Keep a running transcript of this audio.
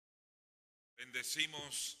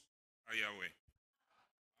Bendecimos a Yahweh.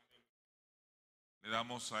 Le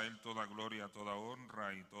damos a Él toda gloria, toda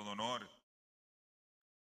honra y todo honor.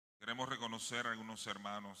 Queremos reconocer a algunos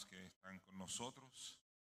hermanos que están con nosotros,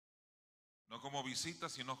 no como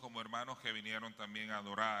visitas, sino como hermanos que vinieron también a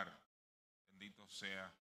adorar. Bendito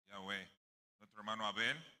sea Yahweh. Nuestro hermano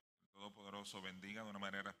Abel, el Todopoderoso bendiga de una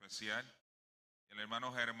manera especial. El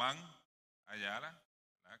hermano Germán Ayala,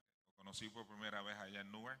 ¿verdad? Lo conocí por primera vez allá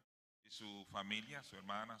en Newark, y su familia, su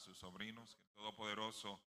hermana, sus sobrinos, que el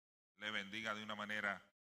Todopoderoso le bendiga de una manera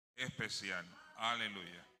especial.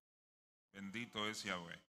 Aleluya. Bendito es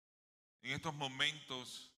Yahweh. En estos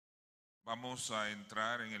momentos vamos a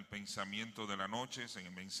entrar en el pensamiento de la noche, en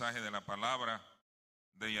el mensaje de la palabra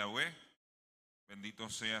de Yahweh. Bendito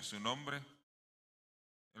sea su nombre,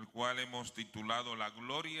 el cual hemos titulado La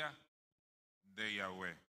gloria de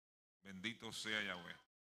Yahweh. Bendito sea Yahweh.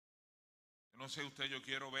 Yo no sé usted, yo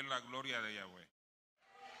quiero ver la gloria de Yahweh.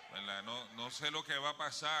 ¿Verdad? No sé lo que va a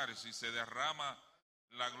pasar si se derrama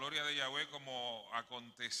la gloria de Yahweh como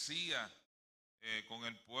acontecía con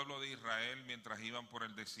el pueblo de Israel mientras iban por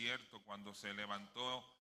el desierto, cuando se levantó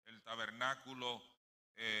el tabernáculo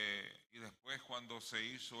y después cuando se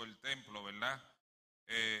hizo el templo, ¿verdad?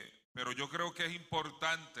 Pero yo creo que es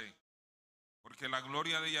importante porque la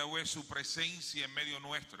gloria de Yahweh es su presencia en medio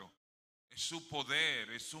nuestro, es su poder,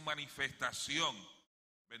 es su manifestación.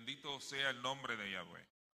 Bendito sea el nombre de Yahweh.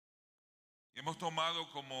 Y hemos tomado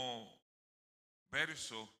como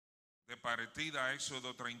verso de partida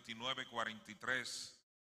Éxodo 39:43,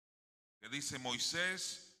 que dice: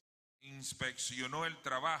 Moisés inspeccionó el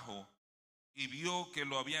trabajo y vio que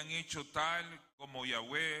lo habían hecho tal como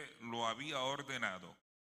Yahweh lo había ordenado.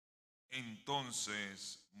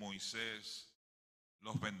 Entonces Moisés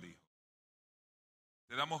los bendijo.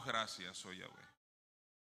 Te damos gracias, oh Yahweh.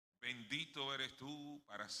 Bendito eres tú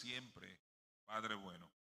para siempre, Padre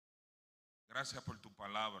bueno. Gracias por tu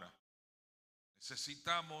palabra.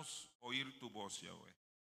 Necesitamos oír tu voz, Yahweh.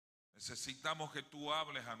 Necesitamos que tú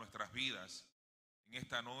hables a nuestras vidas en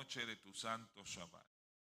esta noche de tu santo Shabbat.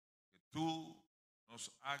 Que tú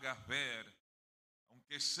nos hagas ver,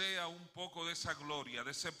 aunque sea un poco de esa gloria,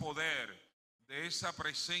 de ese poder, de esa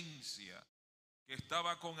presencia que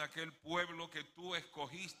estaba con aquel pueblo que tú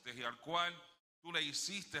escogiste y al cual tú le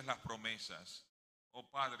hiciste las promesas,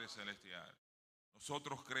 oh Padre Celestial.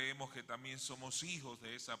 Nosotros creemos que también somos hijos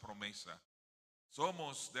de esa promesa.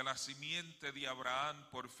 Somos de la simiente de Abraham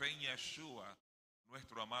por fe en Yeshua,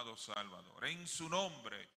 nuestro amado Salvador. En su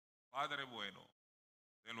nombre, Padre bueno,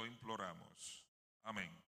 te lo imploramos.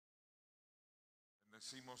 Amén.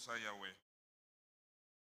 Bendecimos a Yahweh.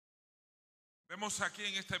 Vemos aquí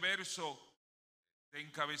en este verso de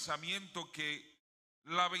encabezamiento que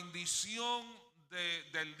la bendición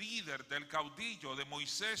del líder, del caudillo, de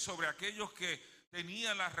Moisés sobre aquellos que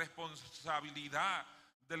tenían la responsabilidad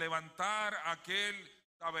de levantar aquel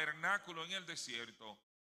tabernáculo en el desierto,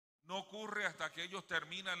 no ocurre hasta que ellos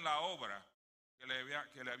terminan la obra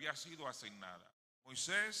que le había sido asignada.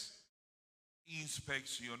 Moisés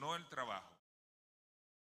inspeccionó el trabajo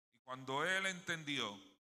y cuando él entendió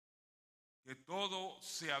que todo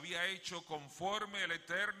se había hecho conforme el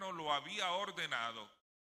Eterno lo había ordenado,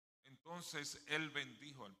 entonces él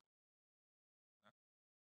bendijo al pueblo.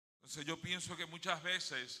 Entonces yo pienso que muchas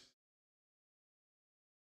veces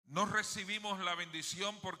no recibimos la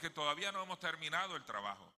bendición porque todavía no hemos terminado el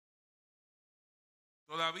trabajo.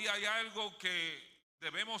 Todavía hay algo que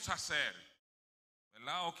debemos hacer,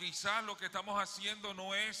 ¿verdad? O quizás lo que estamos haciendo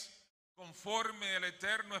no es conforme el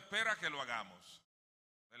Eterno espera que lo hagamos,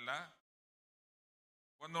 ¿verdad?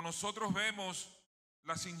 Cuando nosotros vemos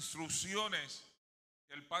las instrucciones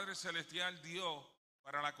que el Padre Celestial dio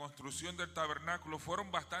para la construcción del tabernáculo,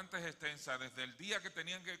 fueron bastante extensas, desde el día que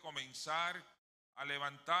tenían que comenzar a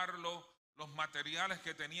levantarlo, los materiales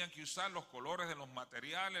que tenían que usar, los colores de los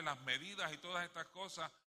materiales, las medidas y todas estas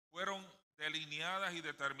cosas fueron delineadas y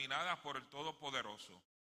determinadas por el Todopoderoso.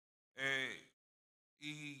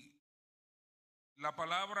 Y la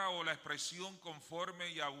palabra o la expresión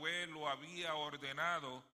conforme Yahweh lo había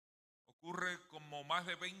ordenado ocurre como más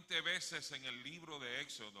de 20 veces en el libro de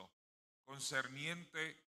Éxodo,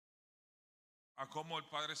 concerniente a cómo el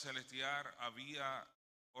Padre Celestial había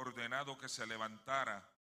ordenado que se levantara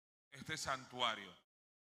este santuario.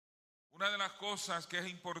 Una de las cosas que es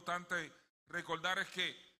importante recordar es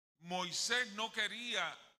que Moisés no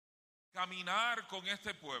quería caminar con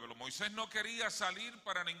este pueblo. Moisés no quería salir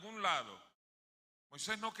para ningún lado.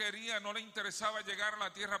 Moisés no le interesaba llegar a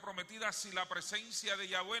la tierra prometida si la presencia de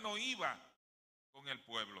Yahweh no iba con el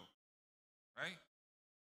pueblo. ¿Right?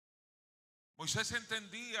 Moisés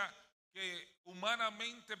entendía que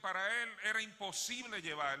humanamente para él era imposible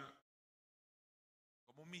llevar,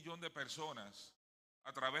 como 1 millón de personas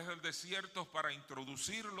a través del desierto para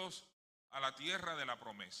introducirlos a la tierra de la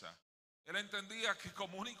promesa. Él entendía que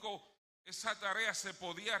como único esa tarea se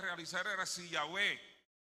podía realizar era si Yahweh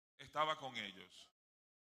estaba con ellos.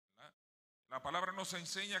 ¿Verdad? La palabra nos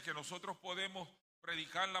enseña que nosotros podemos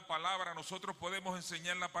predicar la palabra, nosotros podemos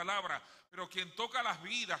enseñar la palabra, pero quien toca las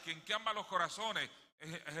vidas, quien cambia los corazones,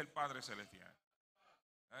 es el Padre Celestial.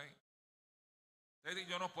 ¿Sí? Usted y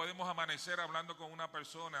yo nos podemos amanecer hablando con una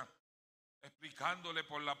persona, explicándole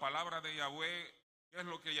por la palabra de Yahweh qué es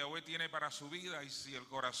lo que Yahweh tiene para su vida, y si el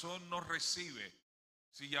corazón no recibe,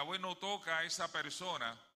 si Yahweh no toca a esa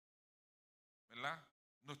persona, ¿verdad?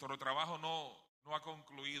 Nuestro trabajo no ha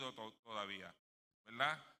concluido todavía,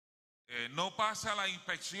 ¿verdad? No pasa la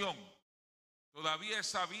inspección. Todavía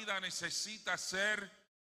esa vida necesita ser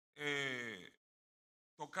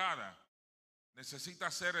tocada,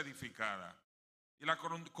 necesita ser edificada. Y la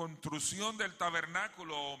construcción del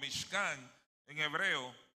tabernáculo o Mishkan en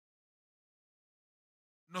hebreo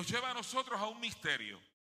nos lleva a nosotros a un misterio.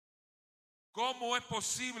 ¿Cómo es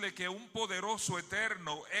posible que un poderoso,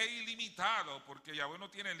 eterno e ilimitado, porque Yahweh no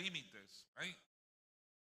tiene límites, ¿right?,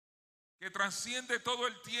 que transciende todo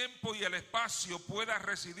el tiempo y el espacio, pueda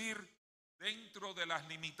residir dentro de las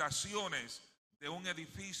limitaciones de un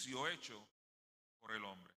edificio hecho por el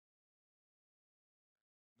hombre?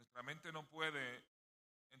 Nuestra mente no puede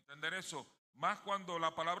entender eso, más cuando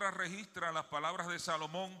la palabra registra las palabras de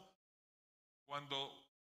Salomón cuando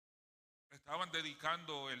estaban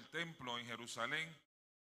dedicando el templo en Jerusalén,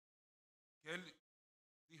 que él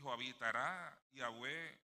dijo: habitará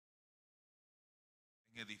Yahweh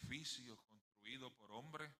en edificios construidos por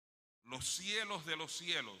hombres. Los cielos de los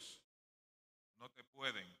cielos no te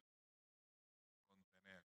pueden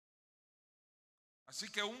contener. Así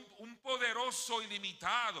que un poderoso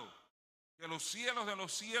ilimitado, que los cielos de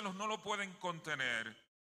los cielos no lo pueden contener,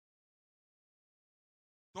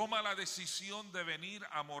 toma la decisión de venir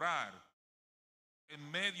a morar en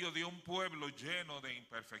medio de un pueblo lleno de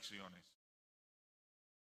imperfecciones.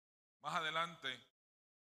 Más adelante,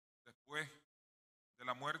 después de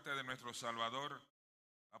la muerte de nuestro Salvador,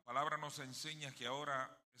 la palabra nos enseña que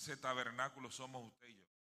ahora ese tabernáculo somos usted y yo.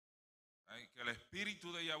 ¿Sí? Que el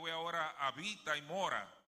Espíritu de Yahweh ahora habita y mora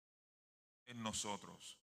en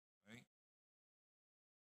nosotros. ¿Sí?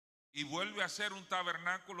 Y vuelve a ser un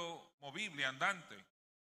tabernáculo movible, andante.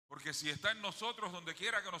 Porque si está en nosotros, donde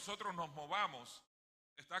quiera que nosotros nos movamos,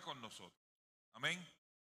 está con nosotros. Amén.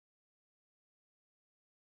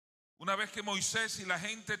 Una vez que Moisés y la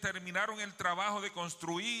gente terminaron el trabajo de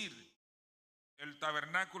construir el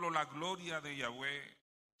tabernáculo, la gloria de Yahweh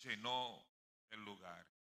llenó el lugar.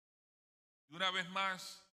 Y una vez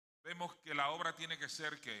más vemos que la obra tiene que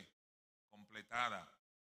ser completada,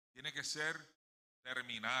 tiene que ser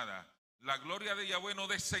terminada. La gloria de Yahweh no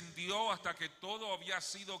descendió hasta que todo había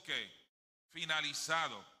sido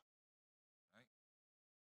finalizado.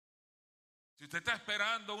 Si usted está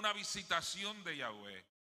esperando una visitación de Yahweh,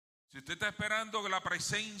 si usted está esperando que la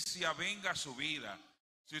presencia venga a su vida,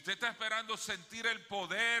 si usted está esperando sentir el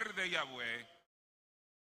poder de Yahweh,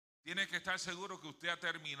 tiene que estar seguro que usted ha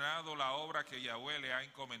terminado la obra que Yahweh le ha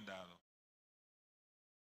encomendado.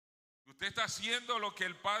 Usted está haciendo lo que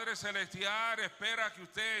el Padre Celestial espera que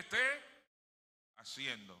usted esté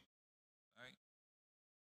haciendo. ¿Sí?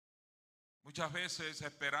 Muchas veces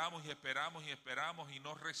esperamos y esperamos y esperamos y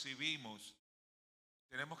no recibimos.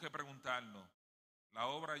 Tenemos que preguntarnos: ¿la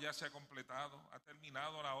obra ya se ha completado? ¿Ha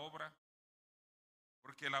terminado la obra?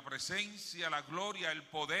 Porque la presencia, la gloria, el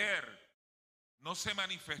poder no se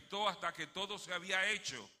manifestó hasta que todo se había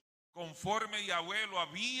hecho conforme Yahweh lo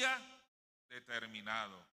había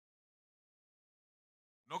determinado.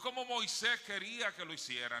 No como Moisés quería que lo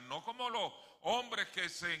hicieran, no como los hombres que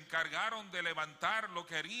se encargaron de levantarlo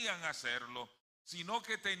querían hacerlo, sino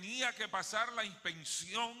que tenía que pasar la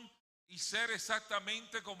inspección y ser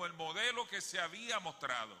exactamente como el modelo que se había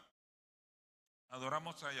mostrado.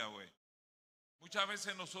 Adoramos a Yahweh. Muchas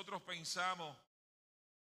veces nosotros pensamos: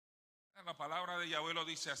 la palabra de Yahweh lo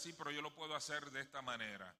dice así, pero yo lo puedo hacer de esta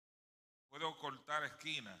manera. Puedo cortar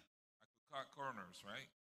esquinas, I could cut corners, right?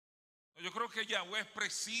 Yo creo que Yahweh es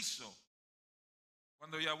preciso.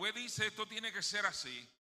 Cuando Yahweh dice esto tiene que ser así,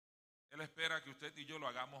 Él espera que usted y yo lo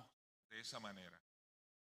hagamos de esa manera.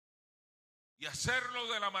 Y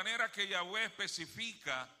hacerlo de la manera que Yahweh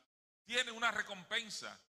especifica tiene una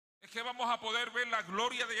recompensa. Es que vamos a poder ver la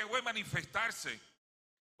gloria de Yahweh manifestarse.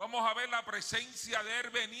 Vamos a ver la presencia de Él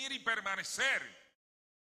venir y permanecer.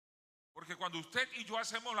 Porque cuando usted y yo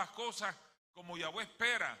hacemos las cosas como Yahweh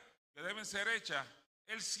espera que deben ser hechas,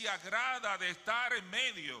 Él se agrada de estar en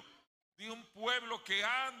medio de un pueblo que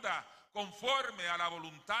anda conforme a la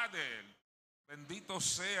voluntad de Él. Bendito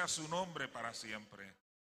sea su nombre para siempre.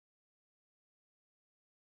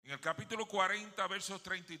 En el capítulo 40, versos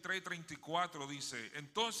 33 y 34 dice: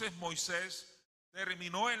 entonces Moisés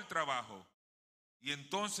terminó el trabajo, y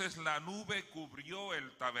entonces la nube cubrió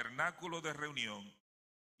el tabernáculo de reunión,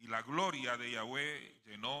 y la gloria de Yahweh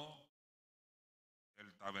llenó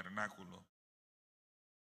el tabernáculo.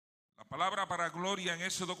 La palabra para gloria en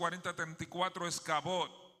Éxodo 40:34 es kabod,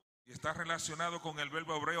 y está relacionado con el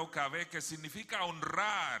verbo hebreo kabed, que significa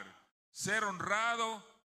honrar, ser honrado,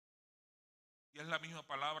 y es la misma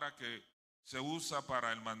palabra que se usa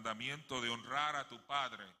para el mandamiento de honrar a tu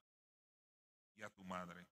padre y a tu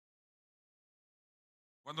madre.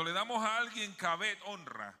 Cuando le damos a alguien kabed,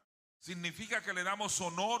 honra, significa que le damos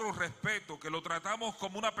honor o respeto, que lo tratamos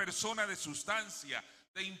como una persona de sustancia,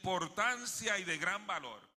 de importancia y de gran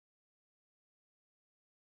valor.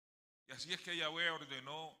 Y así es que Yahweh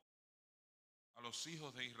ordenó a los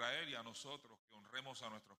hijos de Israel y a nosotros que honremos a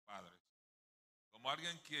nuestros padres como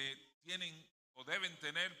alguien que tienen o deben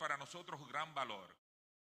tener para nosotros gran valor,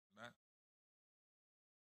 ¿verdad?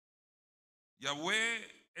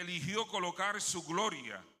 Yahweh eligió colocar su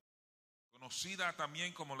gloria, conocida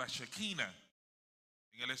también como la Shekinah,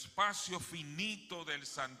 en el espacio finito del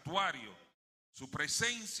santuario. Su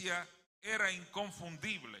presencia era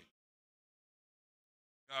inconfundible.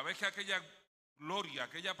 Cada vez que aquella gloria,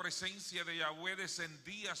 aquella presencia de Yahweh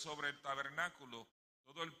descendía sobre el tabernáculo,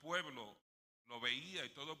 todo el pueblo lo veía y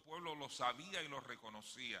todo el pueblo lo sabía y lo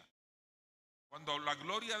reconocía. Cuando la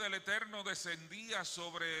gloria del Eterno descendía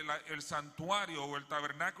sobre el santuario o el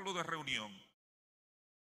tabernáculo de reunión,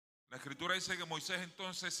 la Escritura dice que Moisés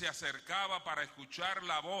entonces se acercaba para escuchar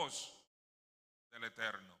la voz del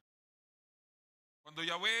Eterno. Cuando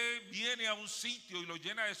Yahweh viene a un sitio y lo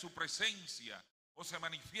llena de su presencia o se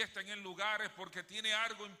manifiesta en el lugar, es porque tiene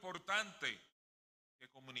algo importante que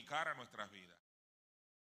comunicar a nuestras vidas.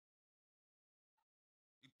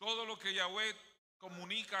 Y todo lo que Yahweh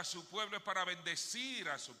comunica a su pueblo es para bendecir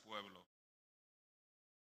a su pueblo.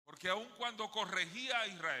 Porque aun cuando corregía a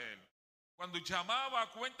Israel, cuando llamaba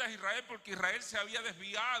a cuentas a Israel porque Israel se había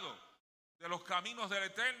desviado de los caminos del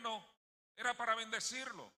Eterno, era para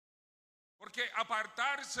bendecirlo. Porque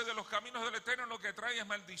apartarse de los caminos del Eterno lo que trae es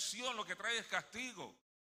maldición, lo que trae es castigo.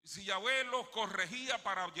 Y si Yahweh los corregía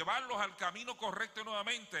para llevarlos al camino correcto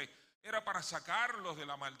nuevamente, era para sacarlos de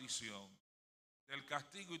la maldición, del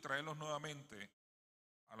castigo, y traerlos nuevamente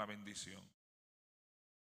a la bendición.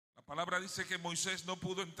 La palabra dice que Moisés no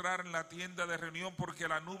pudo entrar en la tienda de reunión porque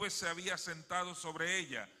la nube se había sentado sobre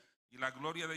ella y la gloria de